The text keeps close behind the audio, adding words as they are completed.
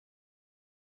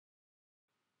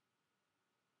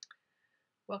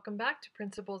Welcome back to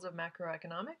Principles of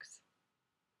Macroeconomics.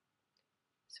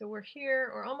 So we're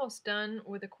here, or almost done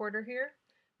with a quarter here.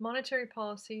 Monetary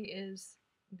policy is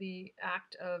the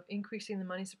act of increasing the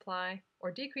money supply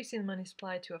or decreasing the money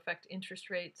supply to affect interest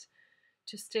rates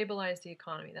to stabilize the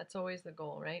economy. That's always the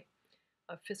goal, right,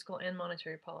 of fiscal and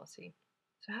monetary policy.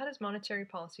 So how does monetary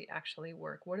policy actually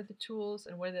work? What are the tools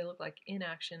and what do they look like in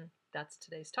action? That's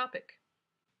today's topic.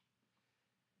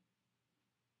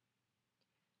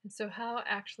 And so how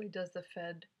actually does the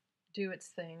Fed do its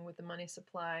thing with the money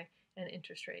supply and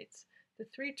interest rates? The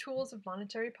three tools of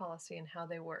monetary policy and how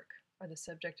they work are the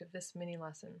subject of this mini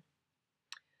lesson.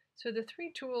 So the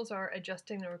three tools are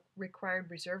adjusting the required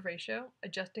reserve ratio,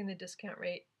 adjusting the discount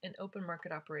rate, and open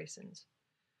market operations.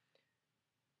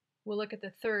 We'll look at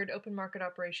the third, open market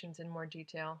operations, in more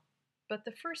detail. But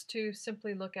the first two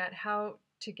simply look at how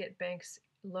to get banks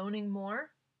loaning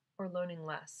more or loaning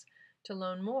less. To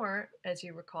loan more, as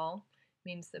you recall,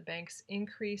 means that banks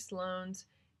increase loans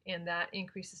and that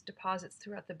increases deposits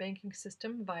throughout the banking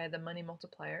system via the money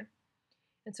multiplier.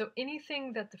 And so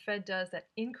anything that the Fed does that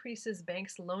increases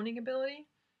banks' loaning ability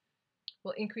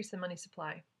will increase the money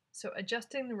supply. So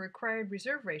adjusting the required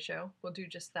reserve ratio will do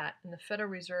just that, and the Federal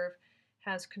Reserve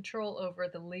has control over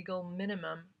the legal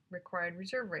minimum required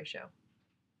reserve ratio.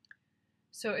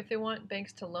 So if they want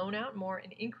banks to loan out more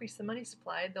and increase the money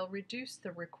supply, they'll reduce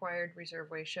the required reserve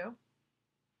ratio.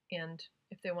 And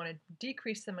if they want to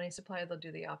decrease the money supply, they'll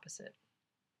do the opposite.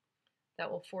 That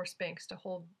will force banks to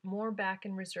hold more back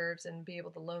in reserves and be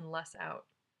able to loan less out.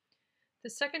 The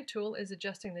second tool is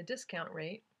adjusting the discount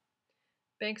rate.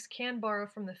 Banks can borrow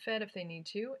from the Fed if they need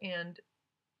to, and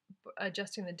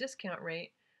adjusting the discount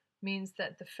rate means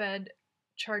that the Fed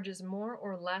charges more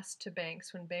or less to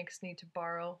banks when banks need to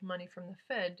borrow money from the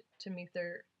Fed to meet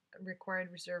their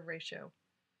required reserve ratio.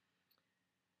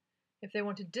 If they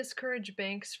want to discourage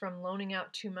banks from loaning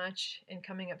out too much and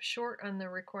coming up short on their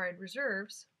required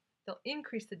reserves, they'll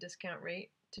increase the discount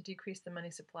rate to decrease the money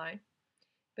supply.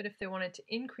 But if they wanted to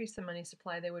increase the money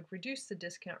supply, they would reduce the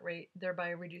discount rate, thereby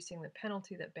reducing the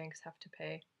penalty that banks have to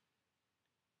pay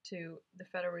to the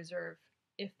Federal Reserve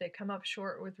if they come up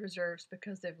short with reserves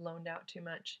because they've loaned out too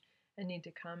much and need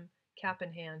to come cap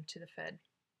in hand to the Fed.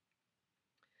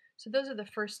 So those are the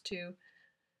first two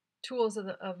tools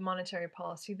of monetary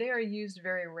policy. They are used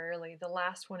very rarely. The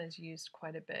last one is used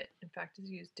quite a bit. In fact, is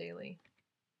used daily.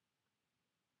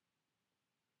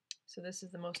 So this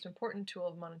is the most important tool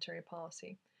of monetary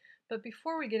policy. But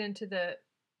before we get into the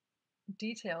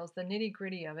details, the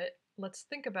nitty-gritty of it, let's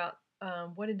think about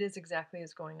what it is exactly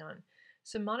is going on.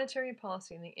 So monetary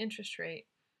policy and the interest rate,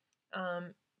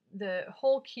 the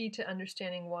whole key to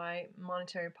understanding why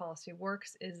monetary policy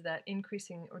works is that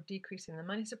increasing or decreasing the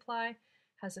money supply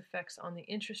has effects on the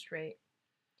interest rate,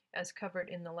 as covered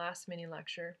in the last mini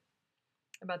lecture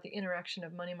about the interaction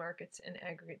of money markets and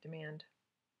aggregate demand.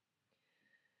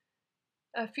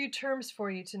 A few terms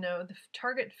for you to know. The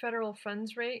target federal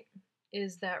funds rate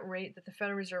is that rate that the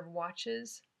Federal Reserve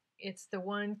watches. It's the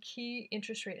one key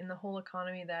interest rate in the whole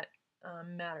economy that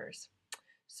matters.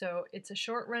 So it's a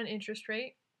short-run interest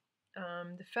rate.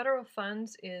 The federal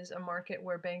funds is a market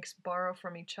where banks borrow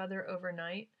from each other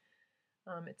overnight.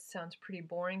 It sounds pretty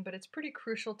boring, but it's pretty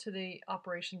crucial to the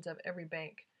operations of every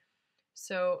bank.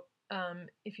 So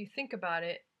if you think about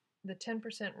it, the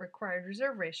 10% required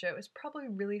reserve ratio is probably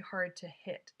really hard to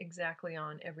hit exactly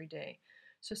on every day.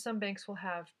 So some banks will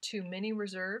have too many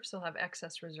reserves, they'll have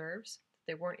excess reserves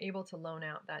that they weren't able to loan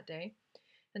out that day.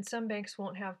 And some banks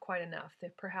won't have quite enough.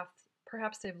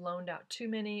 Perhaps they've loaned out too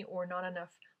many or not enough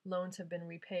loans have been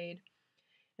repaid.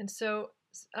 And so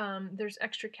there's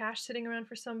extra cash sitting around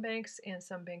for some banks, and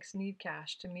some banks need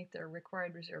cash to meet their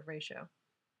required reserve ratio.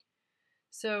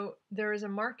 So there is a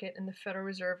market, and the Federal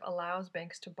Reserve allows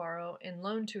banks to borrow and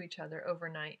loan to each other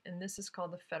overnight, and this is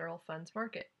called the federal funds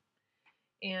market.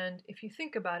 And if you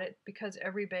think about it, because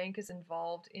every bank is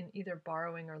involved in either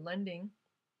borrowing or lending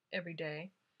every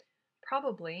day,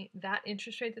 probably that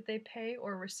interest rate that they pay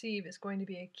or receive is going to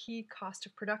be a key cost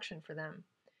of production for them.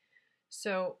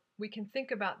 So we can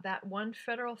think about that one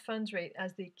federal funds rate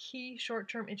as the key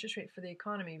short-term interest rate for the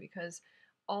economy because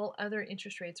all other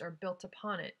interest rates are built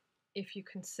upon it if you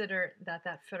consider that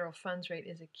that federal funds rate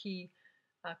is a key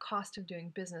cost of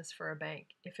doing business for a bank.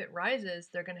 If it rises,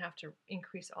 they're going to have to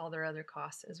increase all their other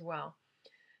costs as well.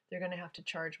 They're going to have to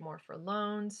charge more for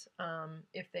loans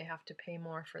if they have to pay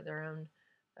more for their own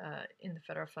in the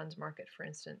federal funds market, for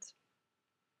instance.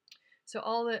 So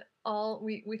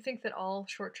we think that all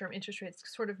short-term interest rates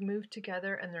sort of move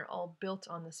together and they're all built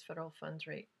on this federal funds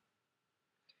rate.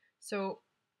 So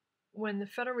when the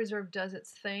Federal Reserve does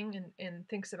its thing and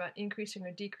thinks about increasing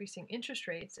or decreasing interest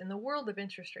rates, in the world of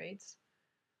interest rates,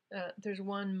 there's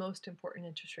one most important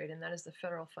interest rate, and that is the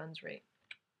federal funds rate.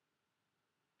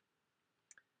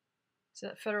 So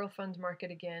that federal funds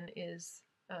market, again,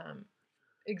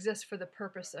 exists for the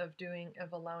purpose of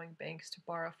allowing banks to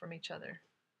borrow from each other.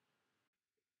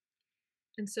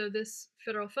 And so this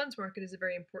federal funds market is a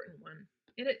very important one.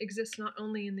 And it exists not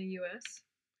only in the US,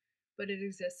 but it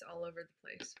exists all over the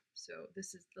place. So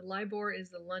this is the LIBOR is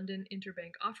the London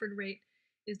Interbank Offered Rate,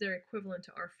 is their equivalent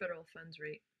to our federal funds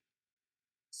rate.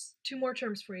 Two more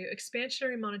terms for you.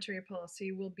 Expansionary monetary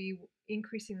policy will be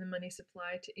increasing the money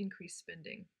supply to increase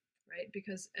spending, right?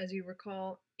 Because as you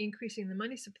recall, increasing the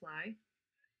money supply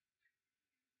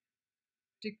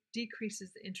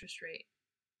decreases the interest rate,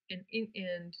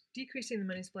 and decreasing the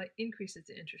money supply increases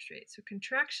the interest rate. So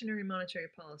contractionary monetary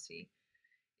policy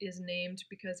is named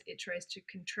because it tries to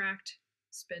contract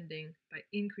spending by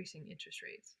increasing interest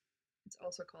rates. It's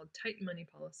also called tight money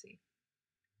policy.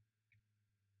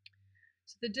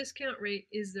 So the discount rate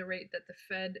is the rate that the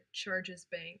Fed charges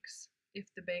banks.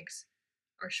 If the banks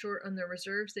are short on their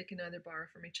reserves, they can either borrow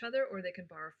from each other or they can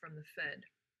borrow from the Fed.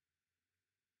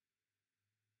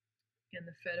 And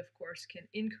the Fed, of course, can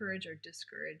encourage or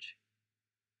discourage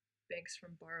banks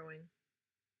from borrowing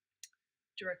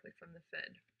directly from the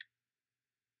Fed.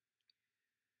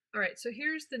 All right, so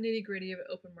here's the nitty-gritty of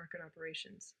open market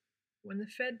operations. When the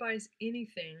Fed buys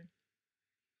anything,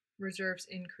 reserves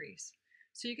increase.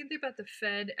 So you can think about the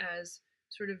Fed as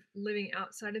sort of living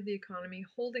outside of the economy,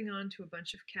 holding on to a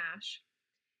bunch of cash.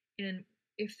 And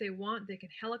if they want, they can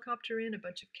helicopter in a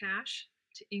bunch of cash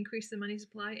to increase the money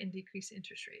supply and decrease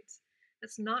interest rates.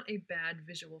 That's not a bad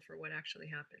visual for what actually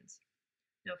happens.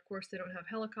 Now, of course, they don't have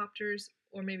helicopters,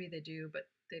 or maybe they do, but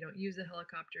they don't use the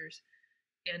helicopters.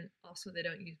 And also they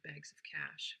don't use bags of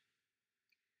cash.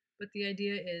 But the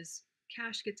idea is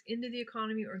cash gets into the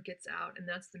economy or gets out, and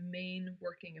that's the main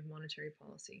working of monetary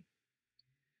policy.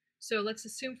 So let's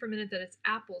assume for a minute that it's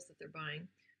apples that they're buying.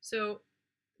 So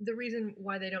the reason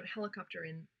why they don't helicopter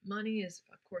in money is,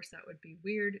 of course, that would be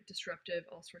weird, disruptive,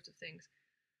 all sorts of things.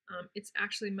 It's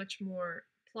actually much more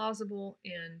plausible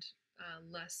and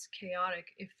less chaotic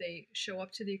if they show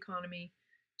up to the economy,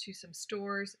 to some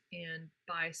stores, and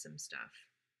buy some stuff,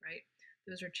 right?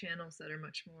 Those are channels that are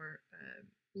much more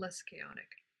less chaotic.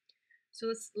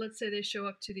 So let's say they show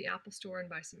up to the Apple store and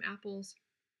buy some apples.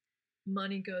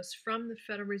 Money goes from the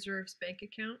Federal Reserve's bank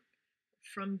account,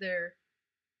 from their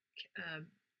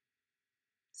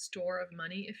store of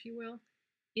money, if you will,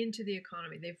 into the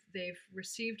economy. They've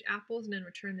received apples, and in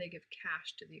return they give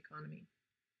cash to the economy.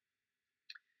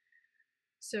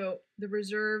 So the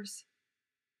reserves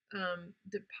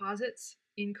deposits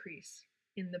increase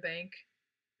in the bank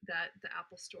that the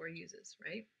Apple store uses,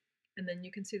 right? And then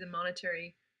you can see the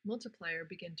monetary multiplier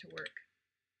begin to work.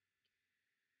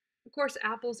 Of course,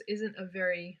 apples isn't a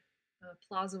very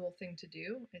plausible thing to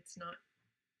do. It's not,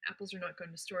 apples are not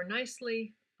going to store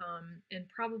nicely, and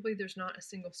probably there's not a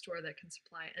single store that can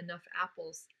supply enough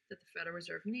apples that the Federal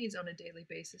Reserve needs on a daily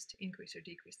basis to increase or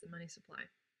decrease the money supply.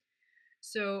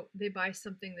 So they buy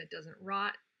something that doesn't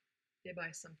rot. They buy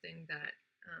something that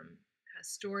has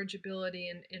storage ability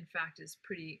and, in fact, is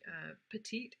pretty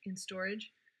petite in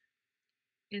storage.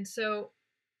 And so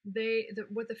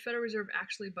what the Federal Reserve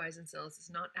actually buys and sells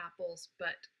is not apples,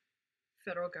 but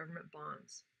federal government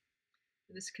bonds.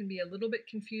 This can be a little bit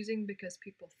confusing because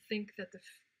people think that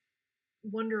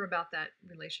wonder about that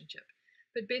relationship.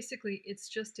 But basically, it's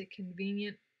just a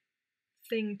convenient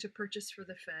thing to purchase for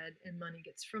the Fed, and money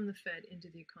gets from the Fed into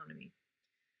the economy.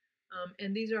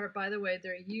 And these are, by the way,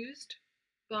 they're used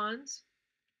bonds,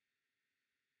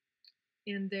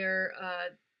 and they're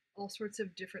all sorts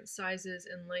of different sizes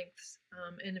and lengths.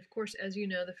 And of course, as you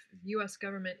know, the US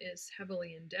government is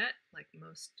heavily in debt, like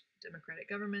most democratic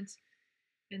governments.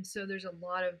 And so there's a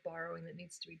lot of borrowing that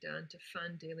needs to be done to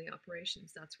fund daily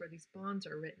operations. That's where these bonds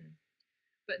are written.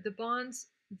 But the bonds,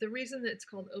 the reason that it's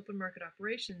called open market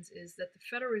operations is that the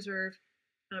Federal Reserve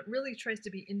really tries to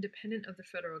be independent of the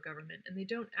federal government, and they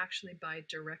don't actually buy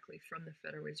directly from the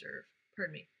Federal Reserve.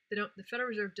 Pardon me. The Federal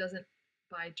Reserve doesn't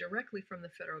buy directly from the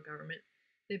federal government.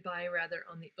 They buy rather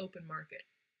on the open market.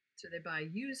 So they buy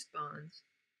used bonds,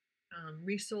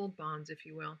 resold bonds, if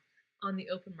you will, on the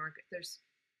open market.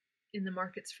 In the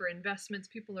markets for investments,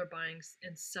 people are buying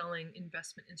and selling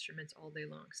investment instruments all day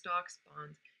long. Stocks,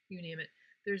 bonds, you name it.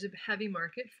 There's a heavy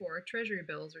market for Treasury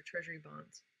bills or Treasury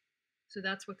bonds. So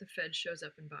that's what the Fed shows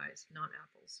up and buys, not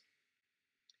apples.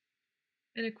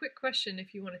 And a quick question,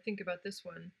 if you want to think about this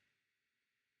one.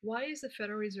 Why is the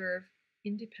Federal Reserve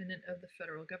independent of the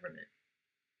federal government?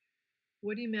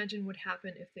 What do you imagine would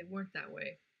happen if they weren't that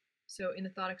way? So, in a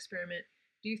thought experiment,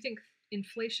 do you think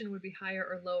inflation would be higher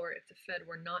or lower if the Fed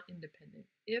were not independent?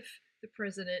 If the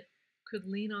president could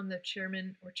lean on the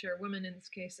chairman or chairwoman, in this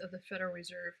case, of the Federal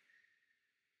Reserve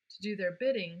to do their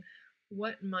bidding,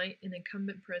 what might an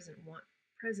incumbent president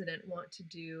want to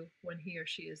do when he or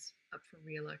she is up for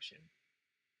re-election?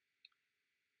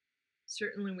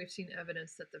 Certainly, we've seen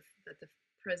evidence that the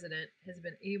president has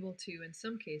been able to, in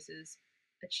some cases,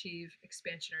 achieve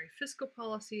expansionary fiscal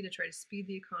policy to try to speed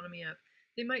the economy up.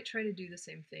 They might try to do the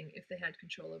same thing if they had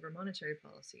control over monetary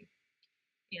policy.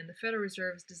 And the Federal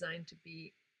Reserve is designed to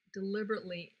be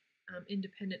deliberately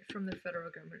independent from the federal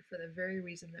government for the very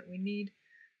reason that we need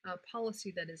a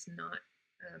policy that is not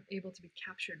able to be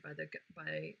captured by the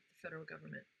federal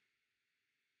government.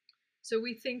 So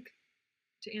we think,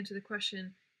 to answer the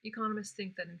question, economists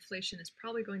think that inflation is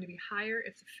probably going to be higher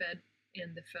if the Fed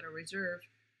and the Federal Reserve,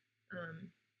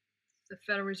 and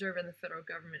the federal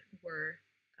government were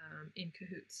in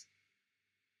cahoots.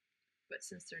 But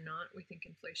since they're not, we think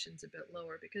inflation's a bit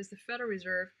lower because the Federal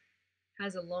Reserve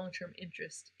has a long-term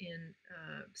interest in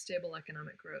stable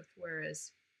economic growth,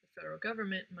 whereas the federal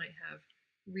government might have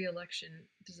re-election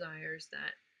desires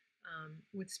that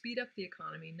would speed up the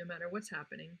economy no matter what's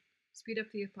happening, speed up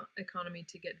the economy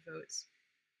to get votes,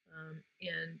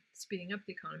 and speeding up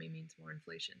the economy means more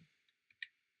inflation.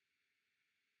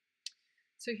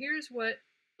 So here's what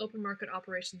open market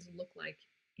operations look like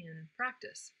in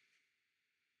practice.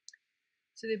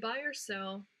 So they buy or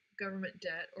sell government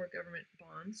debt or government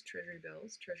bonds, treasury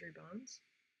bills, treasury bonds.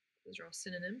 Those are all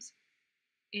synonyms.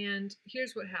 And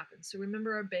here's what happens. So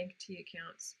remember our bank T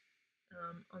accounts.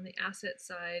 On the asset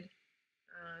side,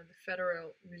 the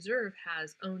Federal Reserve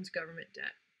owns government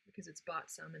debt because it's bought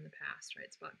some in the past, right?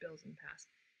 It's bought bills in the past.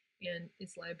 And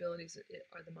its liabilities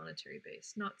are the monetary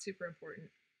base. Not super important,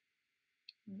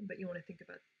 but you want to think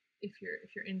about if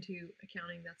you're into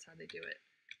accounting, that's how they do it.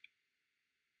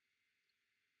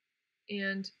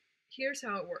 And here's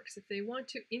how it works. If they want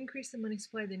to increase the money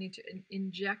supply, they need to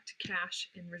inject cash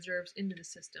and reserves into the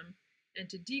system. And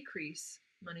to decrease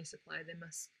money supply, they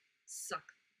must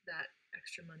suck that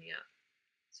extra money up.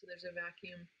 So there's a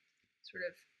vacuum sort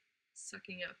of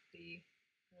sucking up the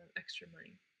extra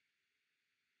money.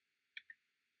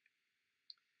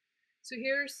 So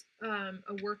here's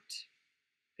a worked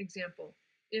example.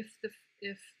 If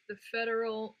the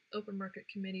Federal Open Market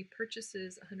Committee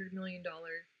purchases $100 million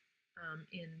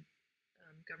in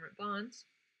government bonds,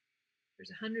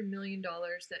 there's $100 million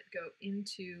that go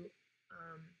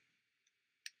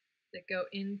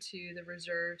into the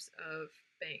reserves of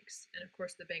banks, and of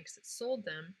course the banks that sold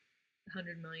them the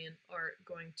 $100 million are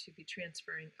going to be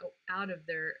transferring out of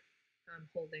their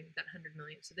holding that $100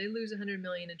 million. So they lose $100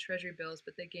 million in treasury bills,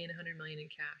 but they gain $100 million in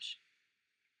cash.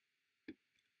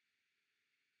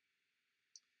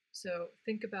 So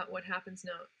think about what happens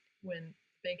now when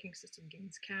the banking system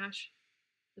gains cash.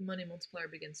 The money multiplier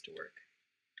begins to work.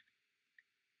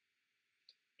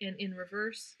 And in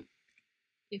reverse,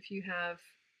 if you have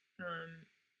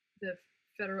the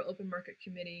Federal Open Market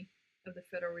Committee of the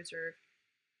Federal Reserve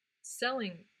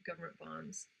selling government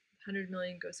bonds, $100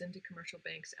 million goes into commercial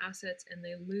banks' assets, and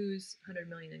they lose $100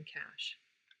 million in cash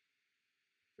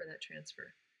for that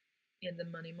transfer. And the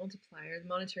money multiplier, the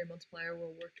monetary multiplier,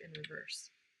 will work in reverse.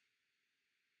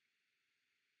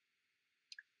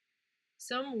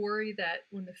 Some worry that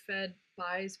when the Fed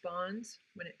buys bonds,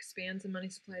 when it expands the money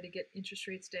supply to get interest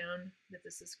rates down, that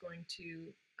this is going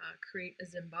to create a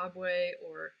Zimbabwe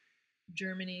or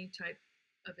Germany type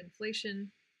of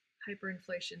inflation,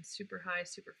 hyperinflation, super high,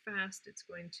 super fast. It's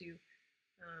going to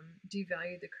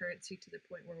devalue the currency to the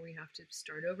point where we have to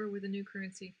start over with a new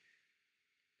currency.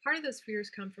 Part of those fears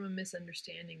come from a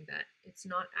misunderstanding that it's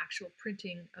not actual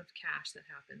printing of cash that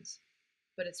happens,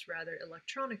 but it's rather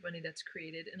electronic money that's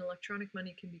created, and electronic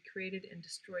money can be created and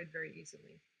destroyed very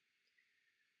easily.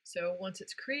 So once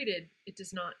it's created, it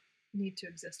does not need to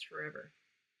exist forever.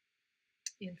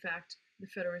 In fact, the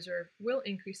Federal Reserve will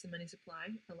increase the money supply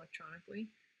electronically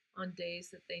on days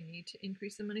that they need to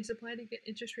increase the money supply to get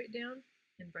interest rate down,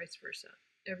 and vice versa.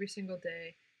 Every single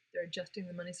day, they're adjusting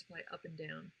the money supply up and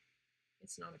down.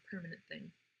 It's not a permanent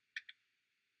thing.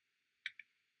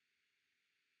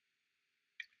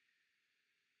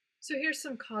 So here's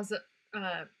some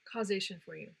causation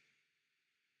for you.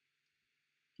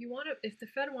 If the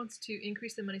Fed wants to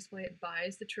increase the money supply, it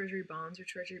buys the treasury bonds or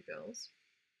treasury bills.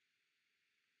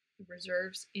 The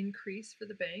reserves increase for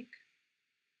the bank.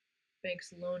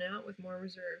 Banks loan out with more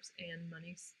reserves, and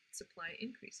money supply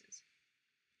increases.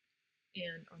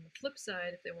 And on the flip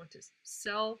side, if they want to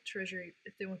sell treasury,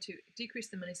 if they want to decrease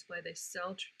the money supply, they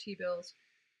sell T-bills.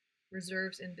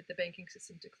 reserves in the banking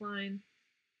system decline,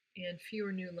 and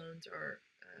fewer new loans are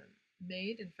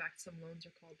made. In fact, some loans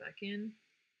are called back in,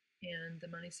 and the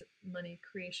money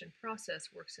creation process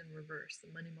works in reverse.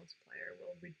 The money multiplier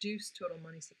will reduce total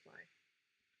money supply.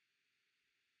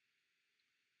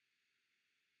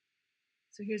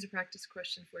 So here's a practice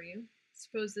question for you.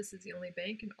 Suppose this is the only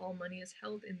bank and all money is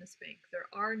held in this bank. There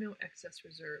are no excess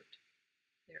reserved.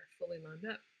 They are fully loaned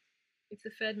up. If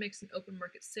the Fed makes an open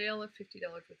market sale of $50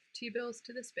 worth of T-bills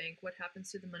to this bank, what happens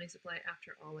to the money supply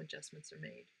after all adjustments are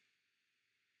made?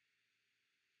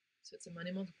 So it's a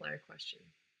money multiplier question.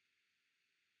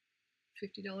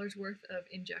 $50 worth of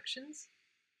injections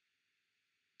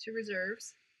to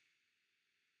reserves.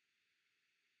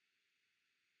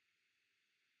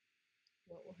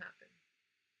 What will happen?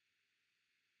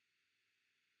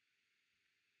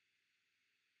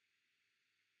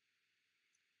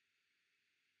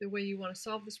 The way you want to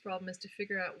solve this problem is to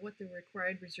figure out what the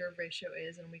required reserve ratio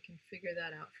is, and we can figure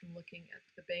that out from looking at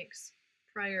the bank's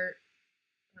prior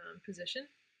position.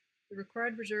 The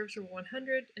required reserves were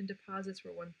 100 and deposits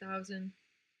were 1,000,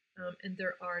 and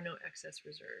there are no excess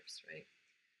reserves, right?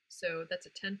 So that's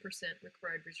a 10%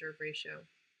 required reserve ratio.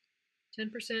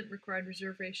 10% required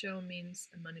reserve ratio means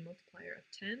a money multiplier of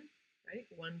 10, right?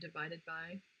 1 divided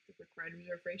by the required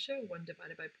reserve ratio, 1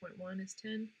 divided by 0.1 is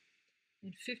 10.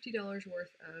 And $50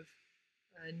 worth of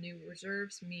new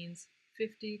reserves means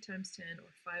 50 times 10,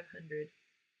 or 500,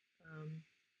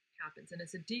 happens. And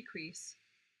it's a decrease,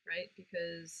 right,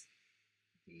 because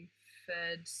the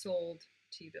Fed sold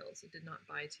T-bills. It did not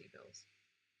buy T-bills.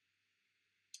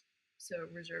 So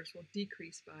reserves will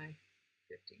decrease by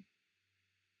 50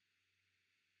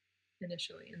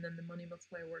 initially, and then the money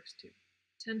multiplier works to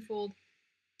tenfold,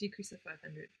 decrease of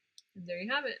 500. And there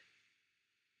you have it.